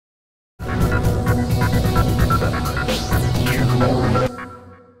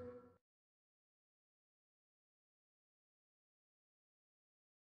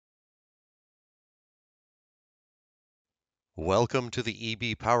Welcome to the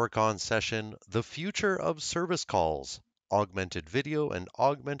EBPowerCon session, The Future of Service Calls, Augmented Video and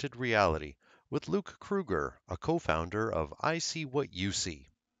Augmented Reality, with Luke Krueger, a co-founder of ICwhatUC.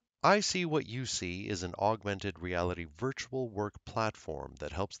 ICwhatUC is an augmented reality virtual work platform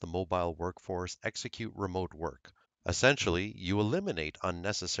that helps the mobile workforce execute remote work. Essentially, you eliminate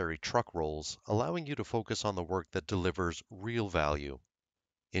unnecessary truck rolls, allowing you to focus on the work that delivers real value.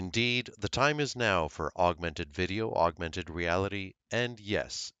 Indeed, the time is now for augmented video, augmented reality, and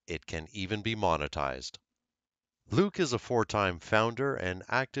yes, it can even be monetized. Luke is a four-time founder and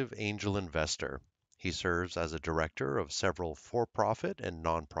active angel investor. He serves as a director of several for-profit and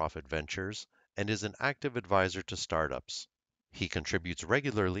nonprofit ventures and is an active advisor to startups. He contributes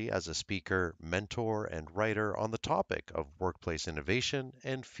regularly as a speaker, mentor, and writer on the topic of workplace innovation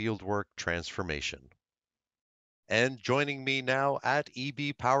and fieldwork transformation. And joining me now at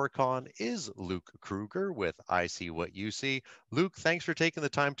EBPowerCon is Luke Krueger with ICwhatUC. Luke, thanks for taking the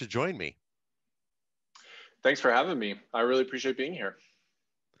time to join me. Thanks for having me. I really appreciate being here.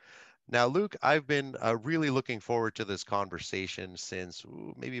 Now, Luke, I've been really looking forward to this conversation since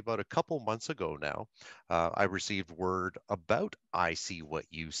maybe about a couple months ago now. I received word about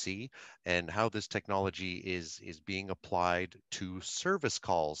ICwhatUC and how this technology is being applied to service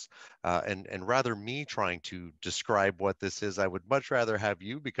calls. And rather me trying to describe what this is, I would much rather have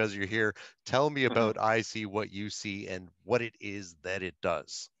you, because you're here, tell me about ICwhatUC and what it is that it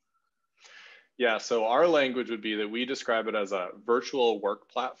does. Yeah, so our language would be that we describe it as a virtual work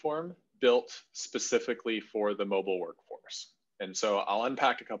platform built specifically for the mobile workforce. And so I'll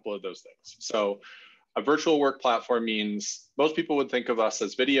unpack a couple of those things. So a virtual work platform means most people would think of us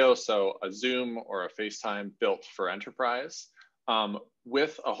as video, so a Zoom or a FaceTime built for enterprise,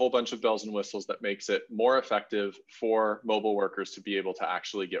 with a whole bunch of bells and whistles that makes it more effective for mobile workers to be able to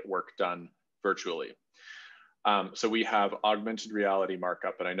actually get work done virtually. So we have augmented reality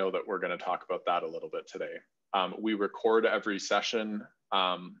markup, and I know that we're going to talk about that a little bit today. We record every session.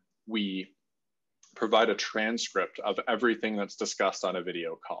 We provide a transcript of everything that's discussed on a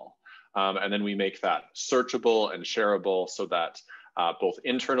video call. And then we make that searchable and shareable so that both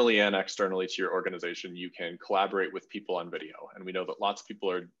internally and externally to your organization, you can collaborate with people on video. And we know that lots of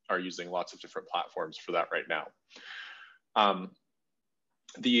people are using lots of different platforms for that right now.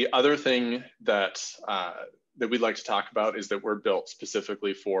 The other thing that we'd like to talk about is that we're built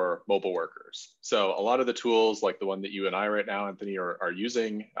specifically for mobile workers. So a lot of the tools, like the one that you and I right now, Anthony, are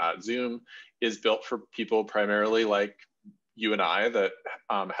using, Zoom, is built for people primarily like you and I that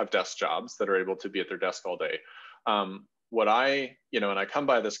have desk jobs that are able to be at their desk all day. What I, and I come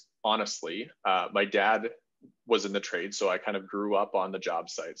by this honestly, my dad was in the trade, so I kind of grew up on the job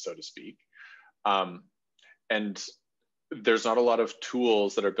site, so to speak. And there's not a lot of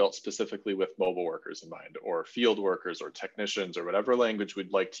tools that are built specifically with mobile workers in mind, or field workers or technicians or whatever language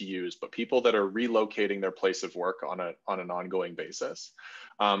we'd like to use, but people that are relocating their place of work on an ongoing basis.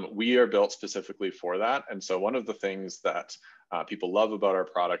 We are built specifically for that. And so one of the things that people love about our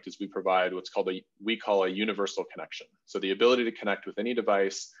product is we provide what's called we call a universal connection. So the ability to connect with any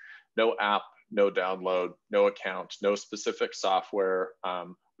device, no app, no download, no account, no specific software.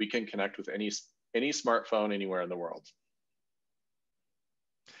 We can connect with any smartphone anywhere in the world.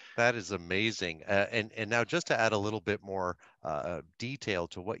 That is amazing. And now just to add a little bit more detail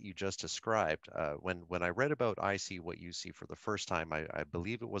to what you just described, when I read about ICwhatUC for the first time, I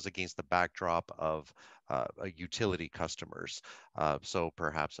believe it was against the backdrop of utility customers. So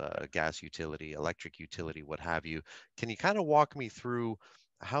perhaps a gas utility, electric utility, what have you. Can you kind of walk me through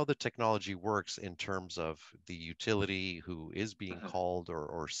how the technology works in terms of the utility who is being called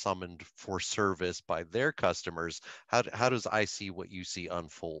or summoned for service by their customers? How does ICwhatUC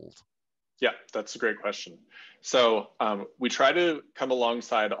unfold? Yeah, that's a great question. So we try to come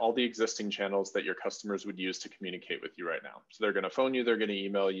alongside all the existing channels that your customers would use to communicate with you right now. So they're going to phone you, they're going to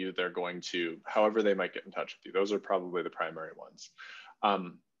email you, they're going to, however they might get in touch with you. Those are probably the primary ones.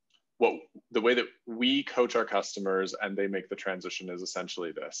 The way that we coach our customers and they make the transition is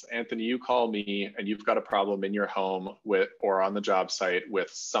essentially this. Anthony, you call me and you've got a problem in your home or on the job site with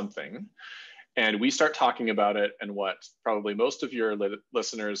something. And we start talking about it, and what probably most of your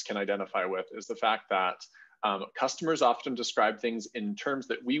listeners can identify with is the fact that customers often describe things in terms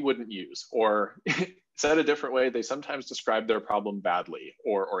that we wouldn't use, or said a different way, they sometimes describe their problem badly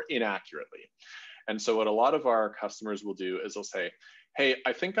or inaccurately. And so what a lot of our customers will do is they'll say, hey,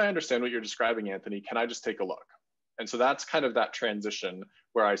 I think I understand what you're describing, Anthony. Can I just take a look? And so that's kind of that transition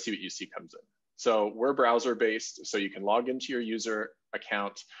where ICwhatUC comes in. So we're browser based, so you can log into your user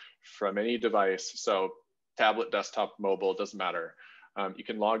account from any device. So tablet, desktop, mobile, it doesn't matter. You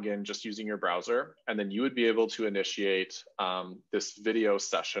can log in just using your browser, and then you would be able to initiate this video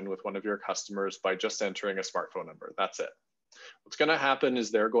session with one of your customers by just entering a smartphone number. That's it. What's going to happen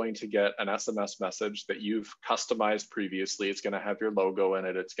is they're going to get an SMS message that you've customized previously. It's going to have your logo in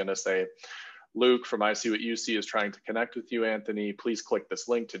it. It's going to say, Luke from ICwhatUC is trying to connect with you, Anthony. Please click this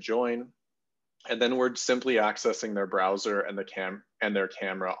link to join. And then we're simply accessing their browser and their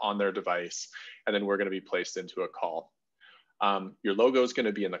camera on their device. And then we're going to be placed into a call. Your logo is going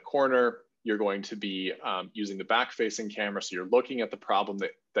to be in the corner. You're going to be using the back-facing camera. So you're looking at the problem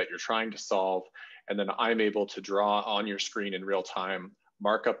that you're trying to solve. And then I'm able to draw on your screen in real time,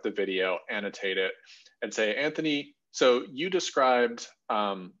 mark up the video, annotate it, and say, Anthony, so you described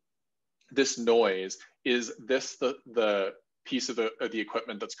this noise. Is this the piece of the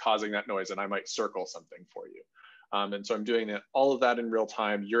equipment that's causing that noise? And I might circle something for you. And so I'm doing all of that in real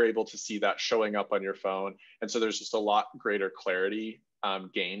time. You're able to see that showing up on your phone. And so there's just a lot greater clarity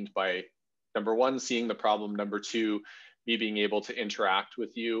gained by, number one, seeing the problem. Number two, me being able to interact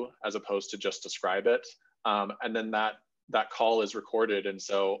with you as opposed to just describe it. And then that call is recorded. And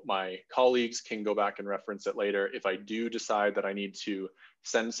so my colleagues can go back and reference it later. If I do decide that I need to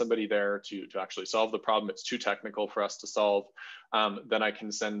send somebody there to actually solve the problem, it's too technical for us to solve, then I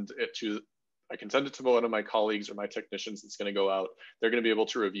can send it to one of my colleagues or my technicians that's going to go out. They're going to be able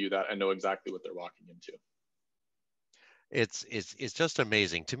to review that and know exactly what they're walking into. It's just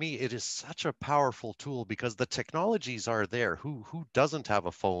amazing. To me, it is such a powerful tool because the technologies are there. Who doesn't have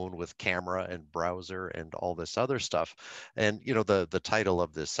a phone with camera and browser and all this other stuff? And the title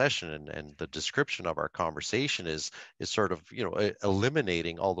of this session and the description of our conversation is sort of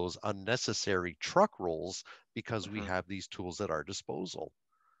eliminating all those unnecessary truck rolls because we have these tools at our disposal.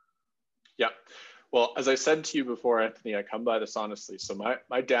 Yeah. Well, as I said to you before, Anthony, I come by this honestly. So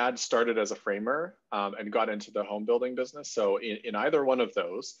my dad started as a framer and got into the home building business. So in either one of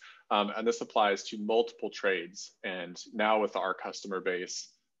those, and this applies to multiple trades, and now with our customer base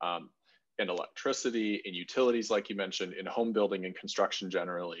in electricity, in utilities, like you mentioned, in home building and construction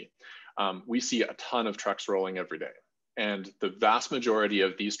generally, we see a ton of trucks rolling every day. And the vast majority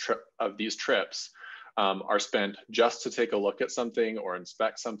of these trips are spent just to take a look at something or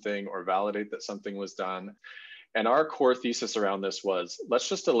inspect something or validate that something was done. And our core thesis around this was, let's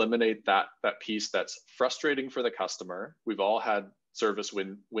just eliminate that piece that's frustrating for the customer. We've all had service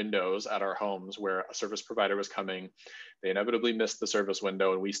windows at our homes where a service provider was coming. They inevitably missed the service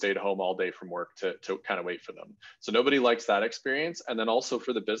window and we stayed home all day from work to kind of wait for them. So nobody likes that experience. And then also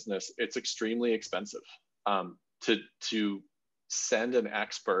for the business, it's extremely expensive to send an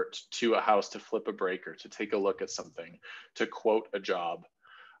expert to a house to flip a breaker, to take a look at something, to quote a job.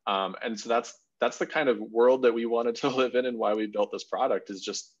 And so that's the kind of world that we wanted to live in, and why we built this product is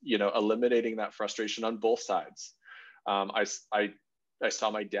just, eliminating that frustration on both sides. I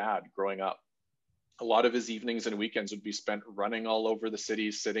saw my dad growing up. A lot of his evenings and weekends would be spent running all over the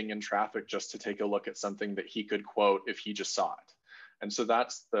city, sitting in traffic just to take a look at something that he could quote if he just saw it. And so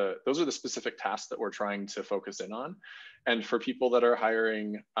those are the specific tasks that we're trying to focus in on. And for people that are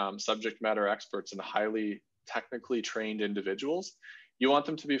hiring subject matter experts and highly technically trained individuals, you want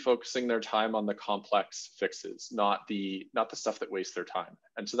them to be focusing their time on the complex fixes, not the stuff that wastes their time.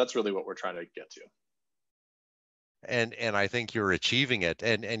 And so that's really what we're trying to get to. And I think you're achieving it.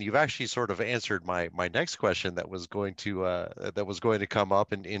 And you've actually sort of answered my next question that was going to come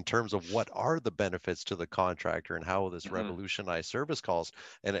up in terms of what are the benefits to the contractor and how will this revolutionize service calls.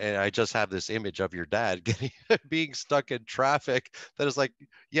 And I just have this image of your dad being stuck in traffic that is like,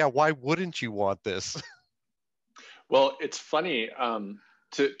 yeah, why wouldn't you want this? Well, it's funny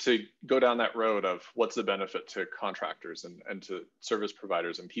to go down that road of what's the benefit to contractors and to service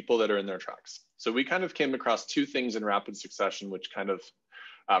providers and people that are in their trucks. So we kind of came across two things in rapid succession, which kind of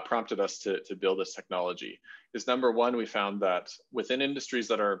prompted us to build this technology. Is number one, we found that within industries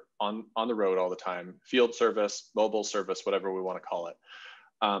that are on the road all the time, field service, mobile service, whatever we want to call it,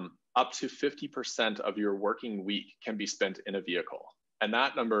 up to 50% of your working week can be spent in a vehicle. And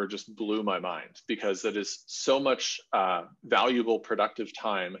that number just blew my mind, because it is so much valuable, productive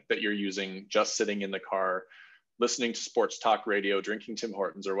time that you're using just sitting in the car, listening to sports talk radio, drinking Tim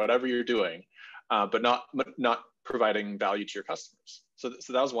Hortons or whatever you're doing, but not providing value to your customers. So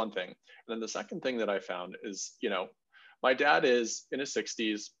that was one thing. And then the second thing that I found is, my dad is in his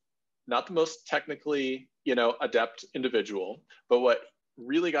 60s, not the most technically, adept individual, but what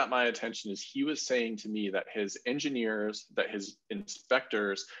really got my attention is he was saying to me that his engineers, that his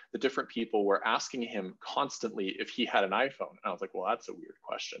inspectors, the different people were asking him constantly if he had an iPhone. And I was like, well, that's a weird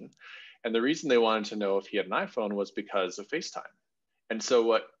question. And the reason they wanted to know if he had an iPhone was because of FaceTime. And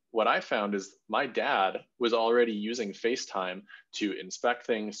so what I found is my dad was already using FaceTime to inspect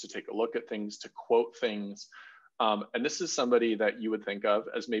things, to take a look at things, to quote things. And this is somebody that you would think of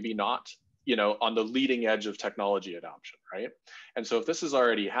as maybe not, on the leading edge of technology adoption, right? And so if this is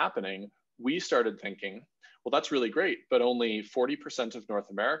already happening, we started thinking, well, that's really great, but only 40% of North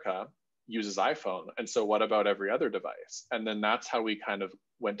America uses iPhone. And so what about every other device? And then that's how we kind of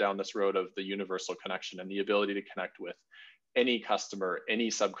went down this road of the universal connection and the ability to connect with any customer, any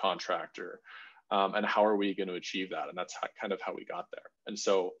subcontractor, and how are we going to achieve that? And that's kind of how we got there. And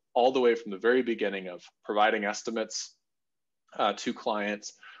so all the way from the very beginning of providing estimates to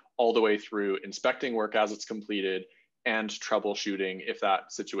clients, all the way through inspecting work as it's completed and troubleshooting if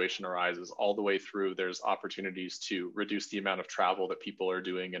that situation arises, all the way through there's opportunities to reduce the amount of travel that people are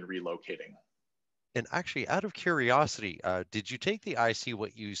doing and relocating. And actually, out of curiosity, did you take the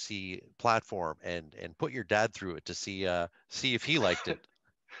ICwhatUC platform and put your dad through it to see if he liked it?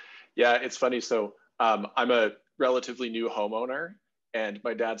 Yeah, it's funny. So I'm a relatively new homeowner, and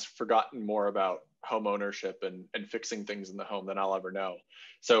my dad's forgotten more about home ownership and fixing things in the home than I'll ever know.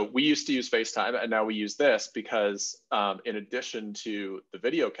 So we used to use FaceTime, and now we use this because in addition to the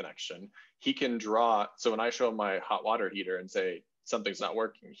video connection, he can draw. So when I show him my hot water heater and say something's not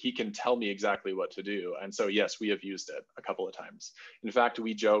working, he can tell me exactly what to do. And so yes, we have used it a couple of times. In fact,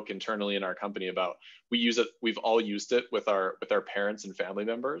 we joke internally in our company about we use it. We've all used it with our parents and family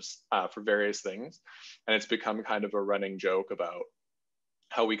members for various things, and it's become kind of a running joke about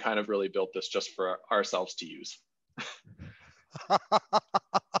how we kind of really built this just for ourselves to use.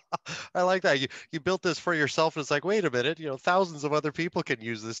 I like that. You built this for yourself, and it's like, wait a minute, thousands of other people can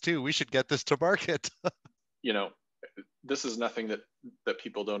use this too. We should get this to market. You know, this is nothing that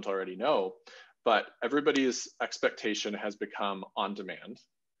people don't already know, but everybody's expectation has become on demand.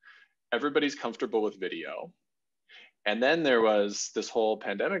 Everybody's comfortable with video. And then there was this whole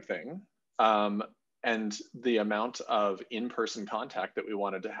pandemic thing. And the amount of in-person contact that we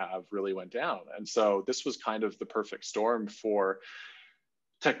wanted to have really went down. And so this was kind of the perfect storm for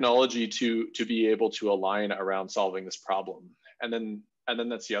technology to be able to align around solving this problem. And then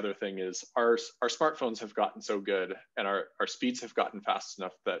that's the other thing is our smartphones have gotten so good and our speeds have gotten fast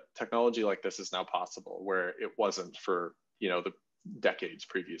enough that technology like this is now possible where it wasn't for the decades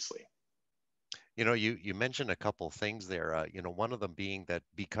previously. You mentioned a couple things there. One of them being that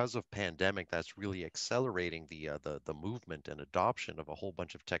because of pandemic, that's really accelerating the movement and adoption of a whole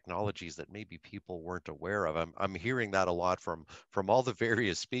bunch of technologies that maybe people weren't aware of. I'm hearing that a lot from all the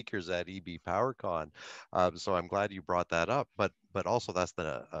various speakers at EBPowerCon. So I'm glad you brought that up. But also that's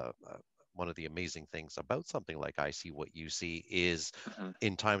one of the amazing things about something like ICwhatUC is Mhm.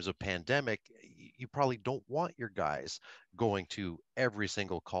 in times of pandemic, you probably don't want your guys going to every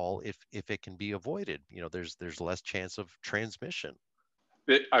single call if it can be avoided. There's less chance of transmission.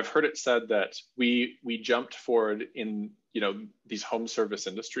 I've heard it said that we jumped forward in these home service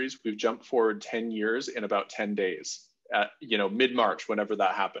industries. We've jumped forward 10 years in about 10 days at mid-March, whenever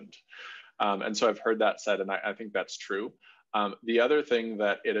that happened. And so I've heard that said, and I think that's true. The other thing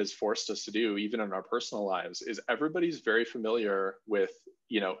that it has forced us to do, even in our personal lives, is everybody's very familiar with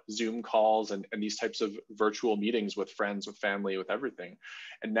Zoom calls and these types of virtual meetings with friends, with family, with everything.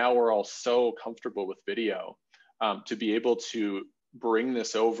 And now we're all so comfortable with video to be able to bring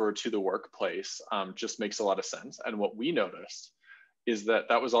this over to the workplace just makes a lot of sense. And what we noticed is that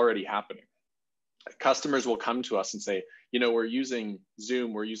that was already happening. Customers will come to us and say, we're using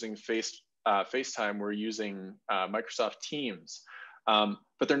Zoom, we're using FaceTime, we're using Microsoft Teams,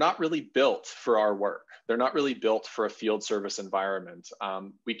 but they're not really built for our work. They're not really built for a field service environment.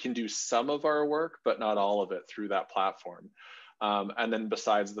 We can do some of our work, but not all of it through that platform. And then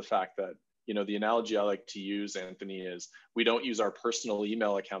besides the fact that, the analogy I like to use, Anthony, is we don't use our personal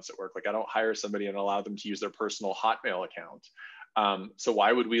email accounts at work. Like I don't hire somebody and allow them to use their personal Hotmail account. So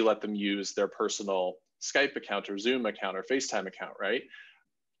why would we let them use their personal Skype account or Zoom account or FaceTime account, right?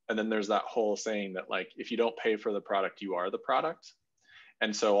 And then there's that whole saying that like, if you don't pay for the product, you are the product.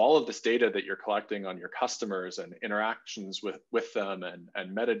 And so all of this data that you're collecting on your customers and interactions with them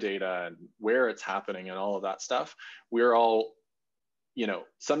and metadata and where it's happening and all of that stuff, we're all,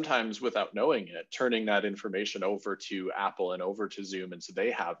 sometimes without knowing it, turning that information over to Apple and over to Zoom. And so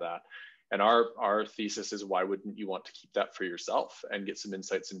they have that. And our thesis is, why wouldn't you want to keep that for yourself and get some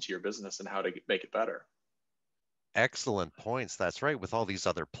insights into your business and how to make it better? Excellent points. That's right. With all these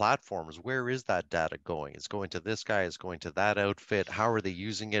other platforms, where is that data going? It's going to this guy, it's going to that outfit. How are they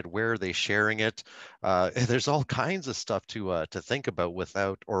using it? Where are they sharing it? There's all kinds of stuff to think about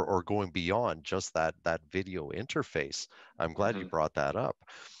without or going beyond just that video interface. I'm glad you Mhm. brought that up.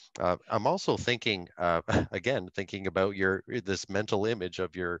 I'm also thinking, again, thinking about your this mental image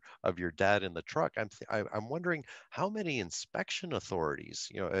of your dad in the truck. I'm wondering how many inspection authorities,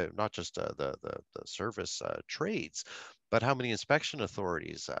 not just the service trades, but how many inspection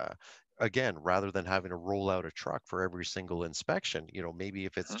authorities, again, rather than having to roll out a truck for every single inspection, maybe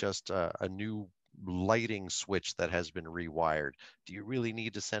if it's just a new lighting switch that has been rewired, do you really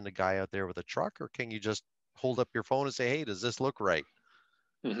need to send a guy out there with a truck, or can you just hold up your phone and say, hey, does this look right?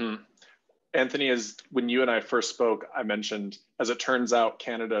 Mm-hmm. Anthony, as when you and I first spoke, I mentioned, as it turns out,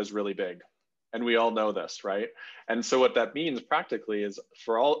 Canada is really big. And we all know this, right? And so what that means practically is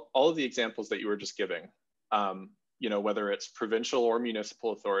for all of the examples that you were just giving, whether it's provincial or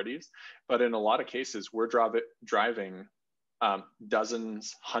municipal authorities, but in a lot of cases, we're driving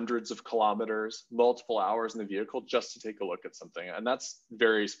dozens, hundreds of kilometers, multiple hours in the vehicle just to take a look at something. And that's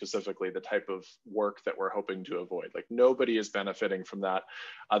very specifically the type of work that we're hoping to avoid. Like nobody is benefiting from that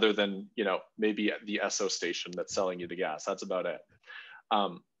other than, maybe the Esso station that's selling you the gas. That's about it.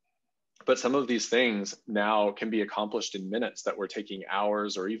 But some of these things now can be accomplished in minutes that were taking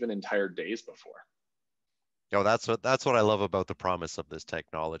hours or even entire days before. That's what I love about the promise of this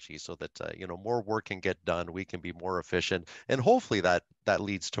technology, so that more work can get done, we can be more efficient, and hopefully that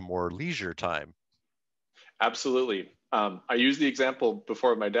leads to more leisure time. Absolutely. I used the example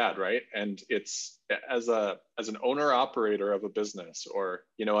before of my dad, right? And it's as an owner operator of a business, or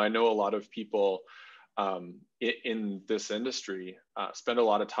I know a lot of people in this industry spend a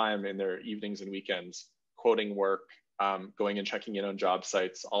lot of time in their evenings and weekends quoting work, going and checking in on job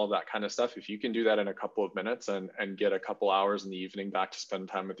sites, all of that kind of stuff. If you can do that in a couple of minutes and get a couple hours in the evening back to spend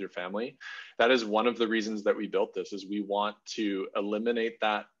time with your family, that is one of the reasons that we built this. Is we want to eliminate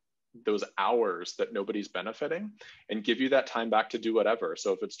those hours that nobody's benefiting and give you that time back to do whatever.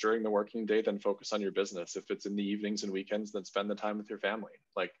 So if it's during the working day, then focus on your business. If it's in the evenings and weekends, then spend the time with your family.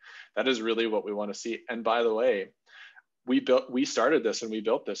 Like that is really what we want to see. And by the way, we started this and we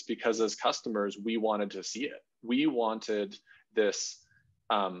built this because as customers, we wanted to see it. We wanted this,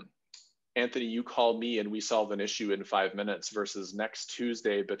 Anthony, you call me and we solve an issue in 5 minutes versus next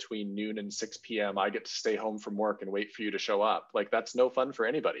Tuesday between noon and 6 p.m. I get to stay home from work and wait for you to show up. Like that's no fun for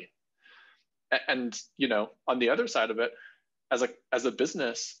anybody. And on the other side of it, as a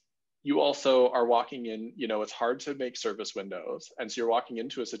business, you also are walking in, it's hard to make service windows, and so you're walking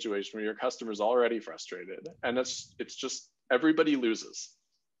into a situation where your customer's already frustrated, and it's just everybody loses.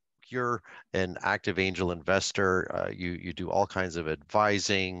 You're an active angel investor. You do all kinds of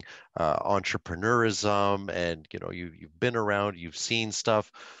advising, entrepreneurism, and you've been around, you've seen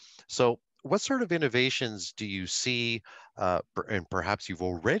stuff. So, what sort of innovations do you see, and perhaps you've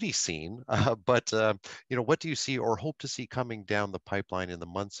already seen, but what do you see or hope to see coming down the pipeline in the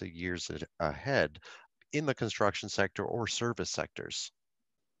months and years ahead in the construction sector or service sectors?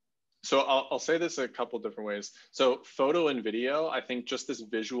 So I'll say this a couple different ways. So photo and video, I think just this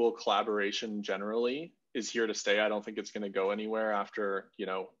visual collaboration generally is here to stay. I don't think it's going to go anywhere after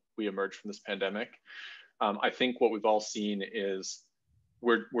we emerge from this pandemic. I think what we've all seen is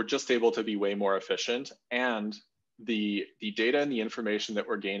we're just able to be way more efficient, and the data and the information that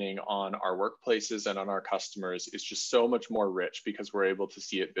we're gaining on our workplaces and on our customers is just so much more rich because we're able to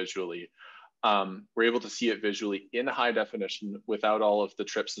see it visually. We're able to see it visually in high definition without all of the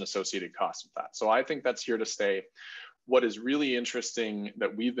trips and associated costs with that. So I think that's here to stay. What is really interesting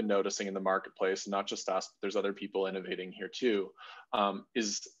that we've been noticing in the marketplace, and not just us, but there's other people innovating here too,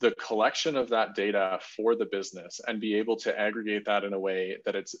 is the collection of that data for the business and be able to aggregate that in a way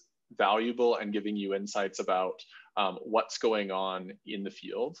that it's valuable and giving you insights about what's going on in the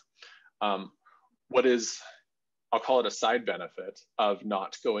field. What is, I'll call it a side benefit of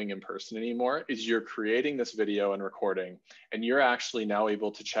not going in person anymore, is you're creating this video and recording, and you're actually now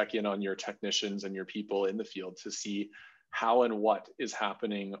able to check in on your technicians and your people in the field to see how and what is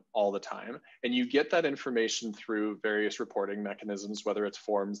happening all the time. And you get that information through various reporting mechanisms, whether it's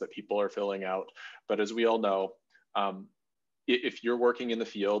forms that people are filling out. But as we all know, if you're working in the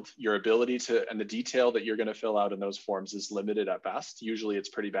field, your ability to, and the detail that you're going to fill out in those forms is limited at best. Usually it's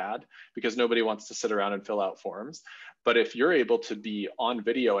pretty bad because nobody wants to sit around and fill out forms. But if you're able to be on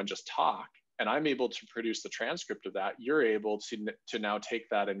video and just talk, and I'm able to produce the transcript of that, you're able to now take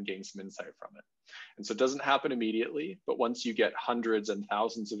that and gain some insight from it. And so it doesn't happen immediately, but once you get hundreds and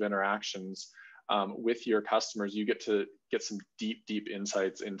thousands of interactions with your customers, you get to get some deep, deep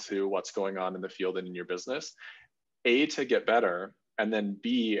insights into what's going on in the field and in your business. A, to get better, and then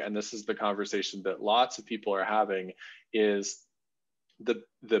B, and this is the conversation that lots of people are having, is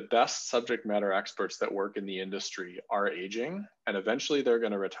the best subject matter experts that work in the industry are aging, and eventually they're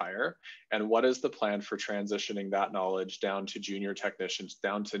going to retire. And what is the plan for transitioning that knowledge down to junior technicians,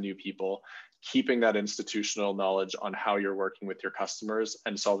 down to new people, keeping that institutional knowledge on how you're working with your customers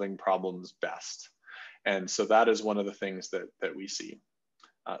and solving problems best? And so that is one of the things that we see.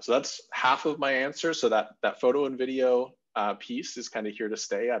 So that's half of my answer. So that photo and video piece is kind of here to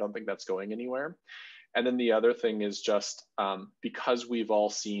stay. I don't think that's going anywhere. And then the other thing is just because we've all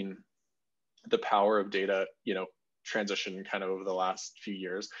seen the power of data, transition kind of over the last few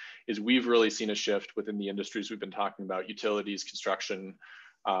years, is we've really seen a shift within the industries we've been talking about: utilities, construction,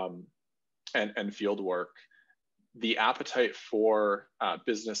 and field work. The appetite for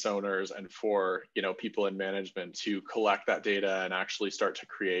business owners and for people in management to collect that data and actually start to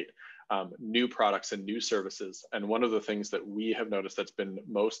create new products and new services. And one of the things that we have noticed that's been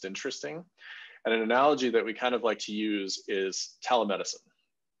most interesting, and an analogy that we kind of like to use, is telemedicine,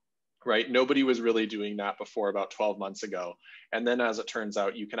 right? Nobody was really doing that before about 12 months ago. And then as it turns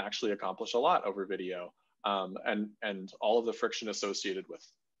out, you can actually accomplish a lot over video, and all of the friction associated with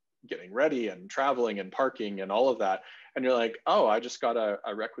getting ready and traveling and parking and all of that. And you're like, oh, I just got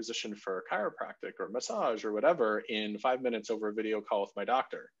a requisition for chiropractic or massage or whatever in 5 minutes over a video call with my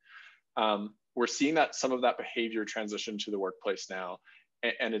doctor. We're seeing that some of that behavior transition to the workplace now.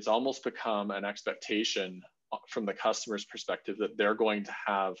 And it's almost become an expectation from the customer's perspective that they're going to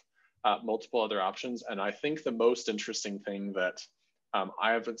have multiple other options. And I think the most interesting thing that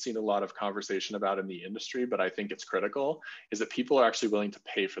I haven't seen a lot of conversation about in the industry, but I think it's critical, is that people are actually willing to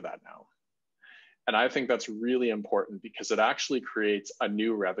pay for that now. And I think that's really important because it actually creates a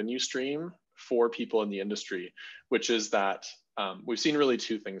new revenue stream for people in the industry, which is that we've seen really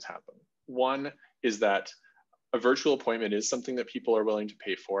two things happen. One is that a virtual appointment is something that people are willing to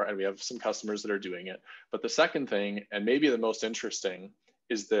pay for, and we have some customers that are doing it. But the second thing, and maybe the most interesting,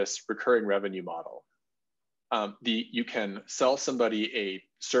 is this recurring revenue model. You can sell somebody a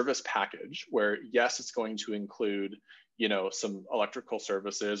service package where, yes, it's going to include some electrical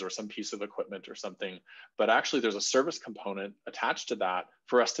services or some piece of equipment or something, but actually there's a service component attached to that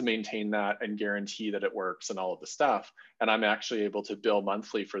for us to maintain that and guarantee that it works and all of the stuff. And I'm actually able to bill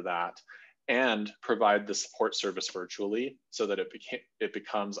monthly for that and provide the support service virtually, so that it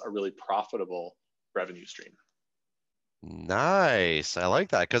becomes a really profitable revenue stream. Nice. I like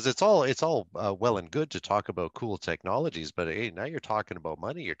that, because it's all well and good to talk about cool technologies, but hey, now you're talking about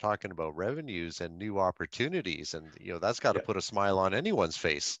money, you're talking about revenues and new opportunities, and that's got to Yeah. put a smile on anyone's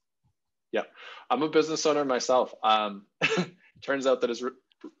face. Yeah, I'm a business owner myself. Turns out that it's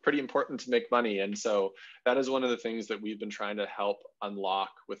pretty important to make money, and so that is one of the things that we've been trying to help unlock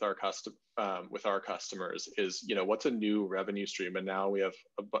with our customers. Is what's a new revenue stream, and now we have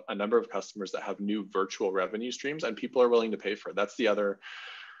a number of customers that have new virtual revenue streams, and people are willing to pay for it. That's the other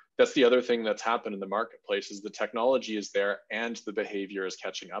thing that's happened in the marketplace, is the technology is there and the behavior is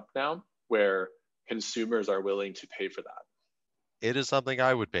catching up now, where consumers are willing to pay for that. It is something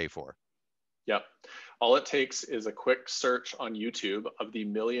I would pay for. Yep. All it takes is a quick search on YouTube of the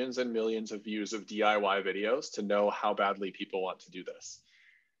millions and millions of views of DIY videos to know how badly people want to do this.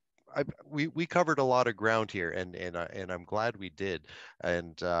 We covered a lot of ground here, and I'm glad we did.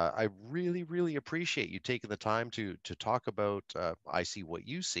 And I really appreciate you taking the time to talk about I See What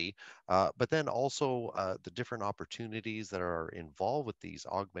You See, but then also the different opportunities that are involved with these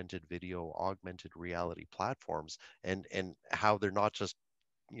augmented video, augmented reality platforms, and how they're not just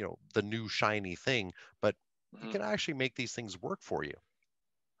the new shiny thing, but you Mm-hmm. can actually make these things work for you.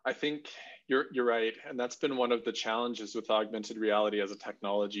 I think you're right, and that's been one of the challenges with augmented reality as a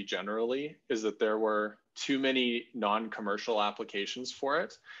technology generally, is that there were too many non-commercial applications for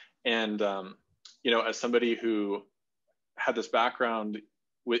it. And as somebody who had this background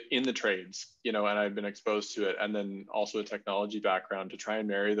in the trades, and I've been exposed to it, and then also a technology background, to try and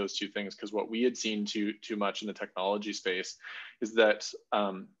marry those two things, because what we had seen too much in the technology space is that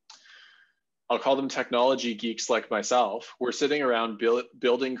I'll call them technology geeks like myself. We're sitting around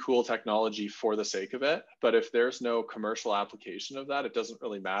building cool technology for the sake of it, but if there's no commercial application of that, it doesn't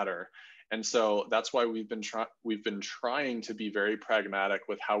really matter. And so that's why we've been trying to be very pragmatic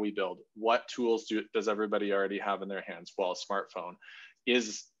with how we build. What tools does everybody already have in their hands? Well, a smartphone.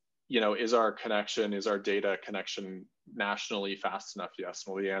 Is our connection, is our data connection nationally fast enough? Yes.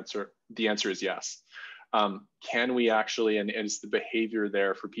 Well, the answer is yes. Can we actually, and is the behavior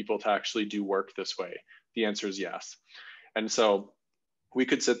there for people to actually do work this way? The answer is yes. And so we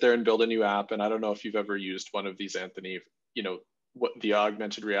could sit there and build a new app. And I don't know if you've ever used one of these, Anthony. What the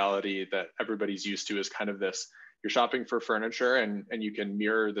augmented reality that everybody's used to is kind of this: you're shopping for furniture, and you can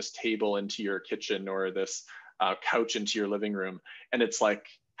mirror this table into your kitchen, or this couch into your living room, and it's like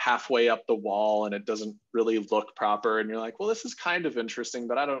halfway up the wall and it doesn't really look proper, and you're like, well, this is kind of interesting,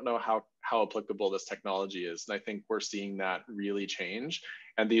 but I don't know how applicable this technology is. And I think we're seeing that really change,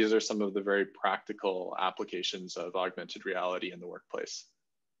 and these are some of the very practical applications of augmented reality in the workplace.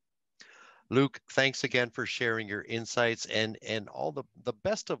 Luke, thanks again for sharing your insights and all the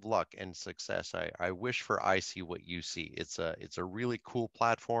best of luck and success. I wish for ICwhatUC. It's a really cool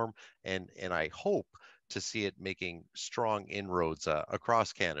platform, and I hope to see it making strong inroads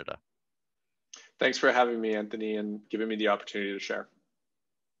across Canada. Thanks for having me, Anthony, and giving me the opportunity to share.